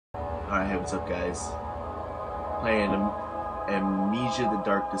Alright, hey, what's up, guys? Playing Amnesia the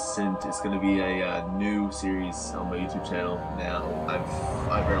Dark Descent. It's going to be a new series on my YouTube channel now.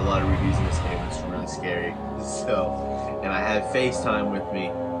 I've read a lot of reviews of this game. It's really scary. So, and I have FaceTime with me.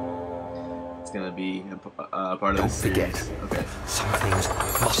 It's going to be a part of the series. Don't forget, okay. Some things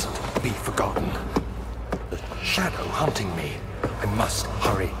mustn't be forgotten. The shadow hunting me. I must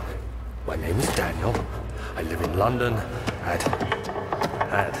hurry. My name is Daniel. I live in London at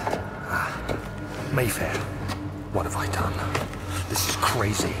Mayfair. What have I done? This is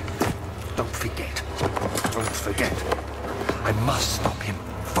crazy. Don't forget. Don't forget. I must stop him.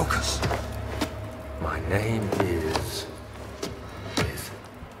 Focus. My name is...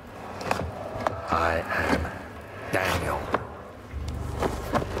 I am Daniel.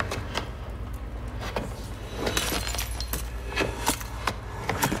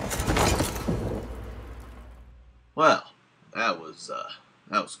 Well, that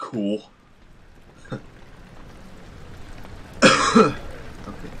was cool. Okay.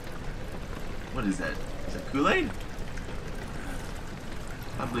 What is that? Is that Kool-Aid?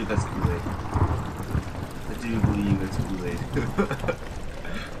 I believe that's Kool-Aid. I do believe that's Kool-Aid.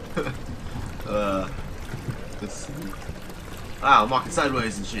 Let's see. Wow, I'm walking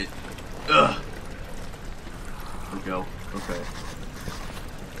sideways and shit. Ugh. There we go. Okay.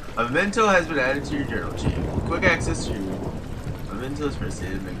 A memento has been added to your journal, Chief. Quick access to your mementos first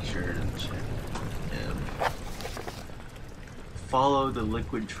aid. Make sure to check. Follow the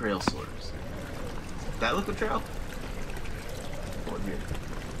liquid trail source. That liquid trail? Go in here.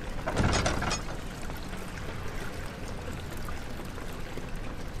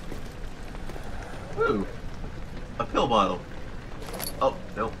 Ooh. A pill bottle. Oh,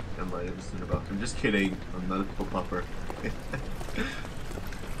 no. Never mind. It was in the box. I'm just kidding. I'm not a pill popper.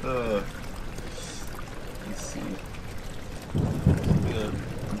 Let's see.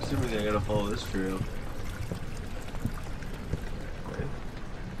 I'm assuming I gotta follow this trail. Okay.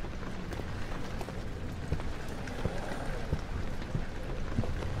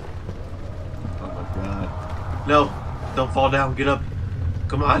 Oh my god. No! Don't fall down. Get up.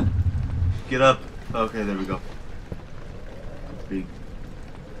 Come on. Get up. Okay, there we go. Big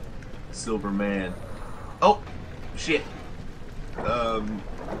silver man. Oh! Shit.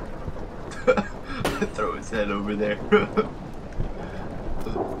 Throw his head over there.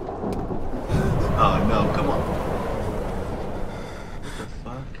 Oh no, come on. What the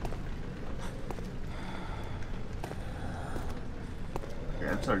fuck? Okay,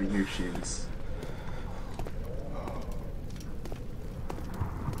 I'm starting to hear shits.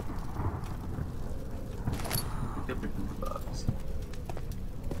 Pick up the box.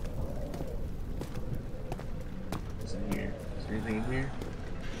 What's in here? Is there anything in here?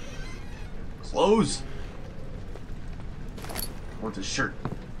 Clothes! I want this shirt.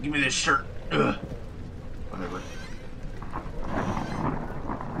 Give me this shirt. Ugh. Whatever.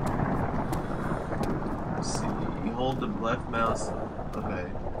 Let's see. You hold the left mouse.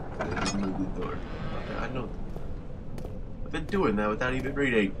 Okay. Move the door. Okay, I know. I've been doing that without even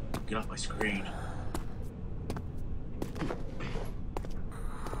reading. Get off my screen.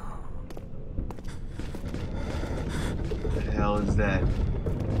 What the hell is that?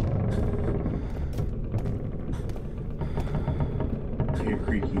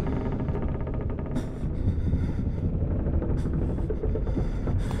 Creaky.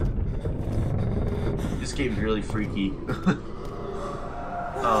 This game's really freaky.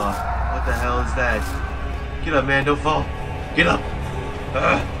 Oh, what the hell is that? Get up, man, don't fall. Get up.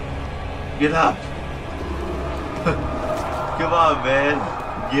 Get up. Come on, man.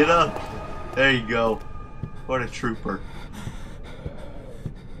 Get up. There you go. What a trooper.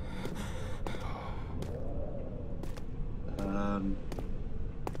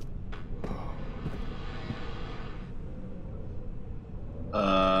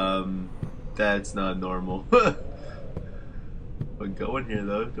 That's not normal. But go in here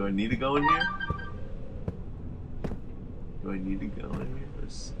though. Do I need to go in here? Do I need to go in here?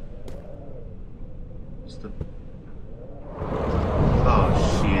 Just a... Oh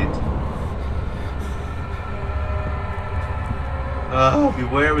shit. Oh,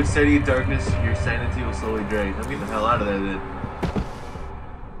 beware when studying in darkness, your sanity will slowly drain. I'll get the hell out of there then.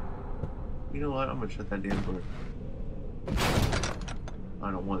 You know what? I'm gonna shut that damn door. I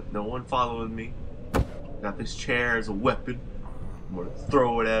don't want no one following me. Got this chair as a weapon. I'm gonna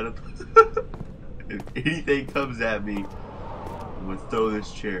throw it at him. If anything comes at me, I'm gonna throw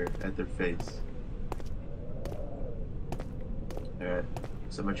this chair at their face. Alright,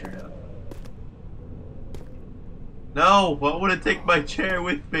 set my chair down. No! Why would I take my chair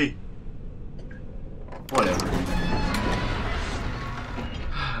with me? Whatever.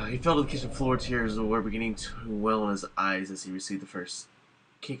 He fell to the kitchen floor. Tears were beginning to well in his eyes as he received the first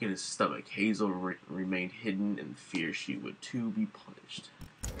kick in his stomach. Hazel remained hidden in fear she would too be punished.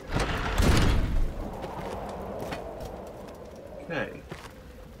 Okay.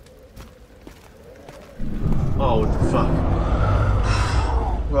 Oh, what the fuck?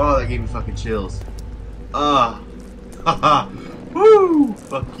 Oh, that gave me fucking chills. Ah. Haha. Woo!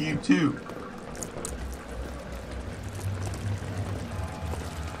 Fuck you too.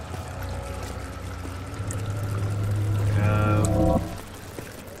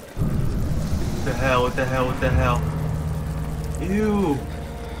 What the hell? What the hell? Ew!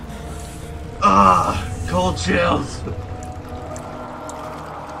 Ah! Cold chills!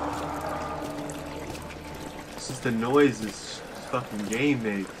 It's just the noise this fucking game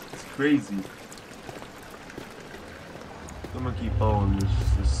makes. It's crazy. I'm gonna keep following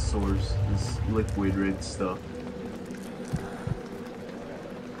this source, this liquid red stuff.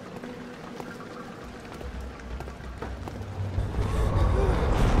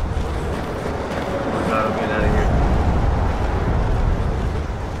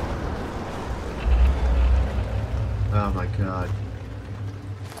 Oh my god.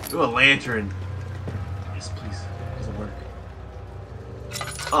 Ooh, a lantern. Yes, please. It doesn't work.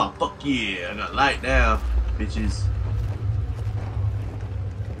 Oh, fuck yeah. I got light now, bitches.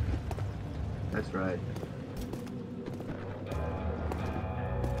 That's right.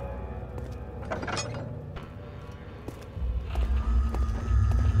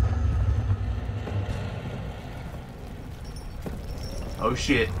 Oh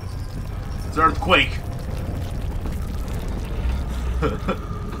shit. It's an earthquake.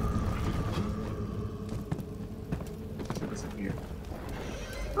 What's in here?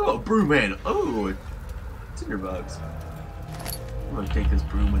 Oh, Brewman! Oh, tinderbugs. I'm gonna take this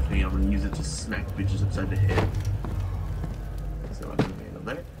broom with me. I'm gonna use it to smack bitches upside the head. So I'm gonna handle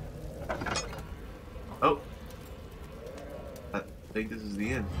that. Oh, I think this is the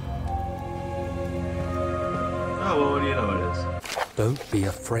end. Oh, well, what do you know it is? Don't be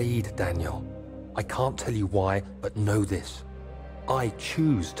afraid, Daniel. I can't tell you why, but know this. I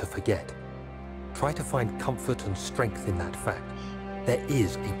choose to forget. Try to find comfort and strength in that fact. There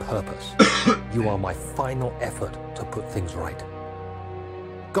is a purpose. You are my final effort to put things right.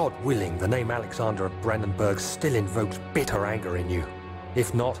 God willing, the name Alexander of Brandenburg still invokes bitter anger in you.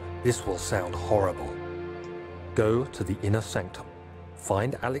 If not, this will sound horrible. Go to the inner sanctum,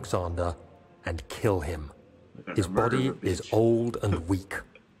 find Alexander, and kill him. His body is old and weak,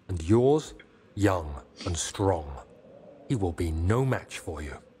 and yours, young and strong. He will be no match for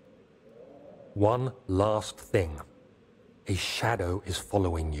you. One last thing. A shadow is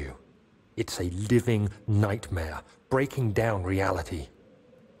following you. It's a living nightmare, breaking down reality.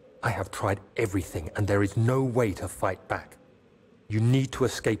 I have tried everything, and there is no way to fight back. You need to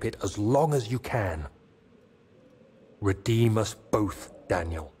escape it as long as you can. Redeem us both,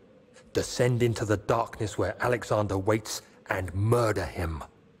 Daniel. Descend into the darkness where Alexander waits and murder him.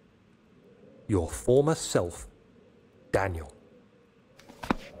 Your former self, Daniel.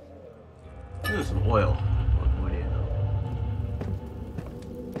 There's some oil. What do you know?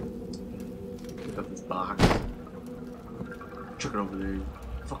 Pick up this box. Chuck it over there.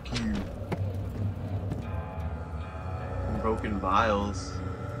 Fuck you. Some broken vials.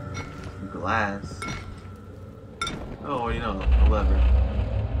 Some glass. Oh, you know, a lever.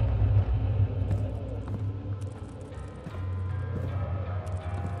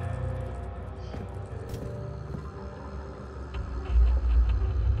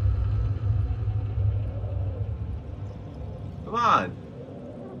 Come on!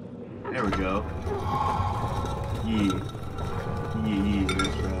 There we go. Yeah. Yeah,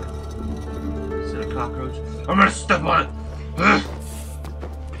 that's right. Is that a cockroach? I'm gonna step on it!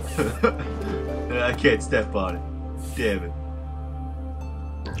 I can't step on it. Damn it.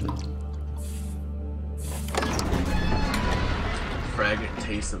 Fragrant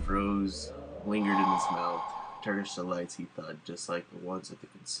taste of rose lingered in his mouth. Turkish delights, he thought, just like the ones at the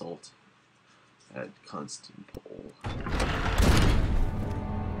consult at Constantinople.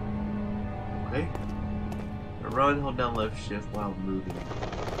 Okay. Run, hold down left shift while moving.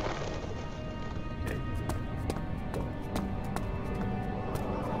 Okay.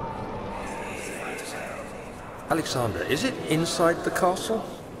 Alexander, is it inside the castle?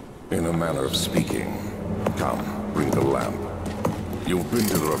 In a manner of speaking. Come, bring the lamp. You've been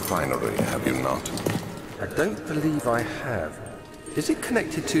to the refinery, have you not? I don't believe I have. Is it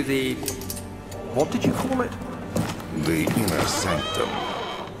connected to the... what did you call it? The inner sanctum.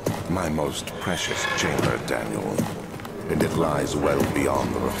 My most precious chamber, Daniel. And it lies well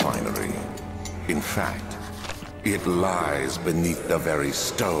beyond the refinery. In fact, It lies beneath the very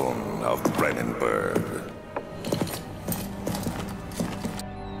stone of Brennenburg.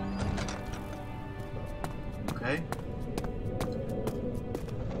 Okay.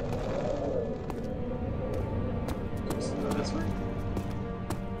 Just go this way?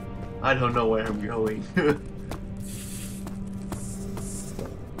 I don't know where I'm going.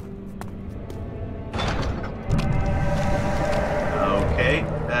 Okay,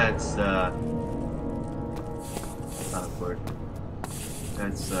 that's awkward.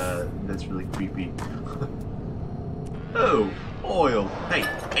 That's really creepy. Oh, oil. Hey,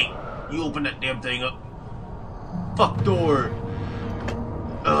 you open that damn thing up. Fuck door.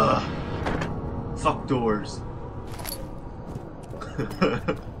 Ugh. Fuck doors. Okay,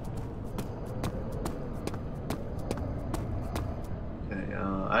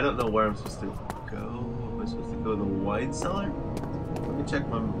 I don't know where I'm supposed to go. Am I supposed to go to the wine cellar? Let me check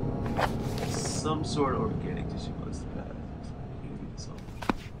my some sort of organic tissue plus the path. Can it be dissolved?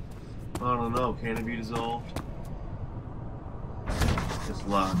 I don't know. Can it be dissolved? It's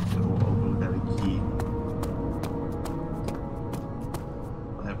locked. It won't open without a key.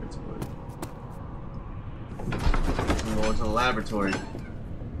 Laboratory. I'm going to the laboratory.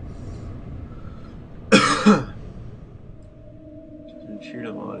 Cheered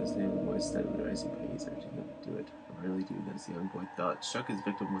him on his name and voice steadily rising pains. I didn't do it. I really do. That's the ongoing thought. Struck his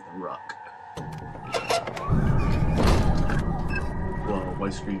victim with a rock. Whoa, my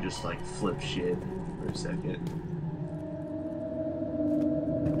screen just like flipped shit for a second.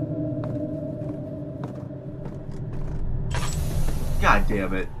 God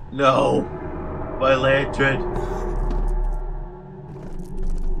damn it. No! My lantern!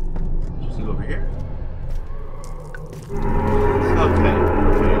 Supposed to go over here? Okay.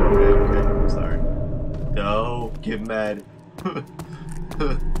 I'm sorry. No, get mad.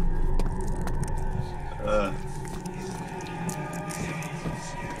 I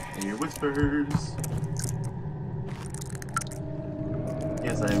hear whispers.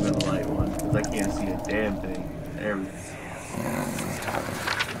 Yes, I am gonna light one, because I can't see a damn thing. There we go.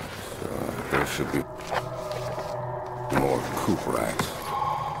 So there should be more coop rats.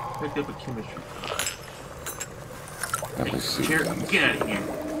 Picked up a chemistry. Let me see. Here, get out of here.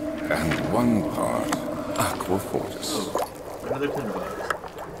 And one part aqua fortis. Oh, another tinderbox.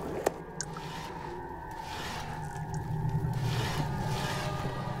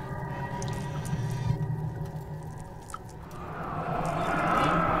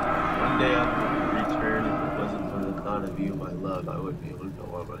 One day I would return. If it wasn't for the thought of you, my love, I wouldn't be able to go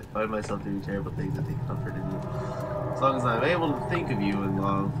on. But I find myself doing terrible things that take comfort in you. As long as I'm able to think of you and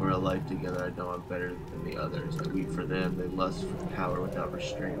long for a life together, I know I'm better than the others. I weep for them. They lust for power without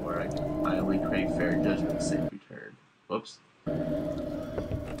restraint, where I only crave fair judgment, safe return. Whoops. Okay,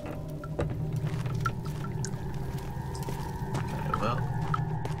 well,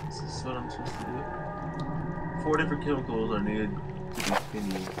 this is what I'm supposed to do. 4 different chemicals are needed to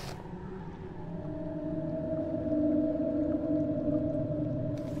continue.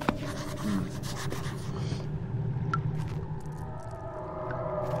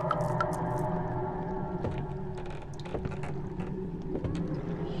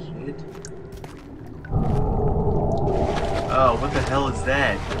 Oh, what the hell is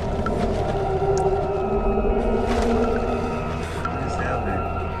that? What is happening?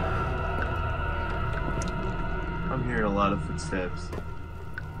 I'm hearing a lot of footsteps.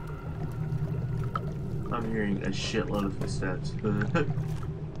 I'm hearing a shitload of footsteps.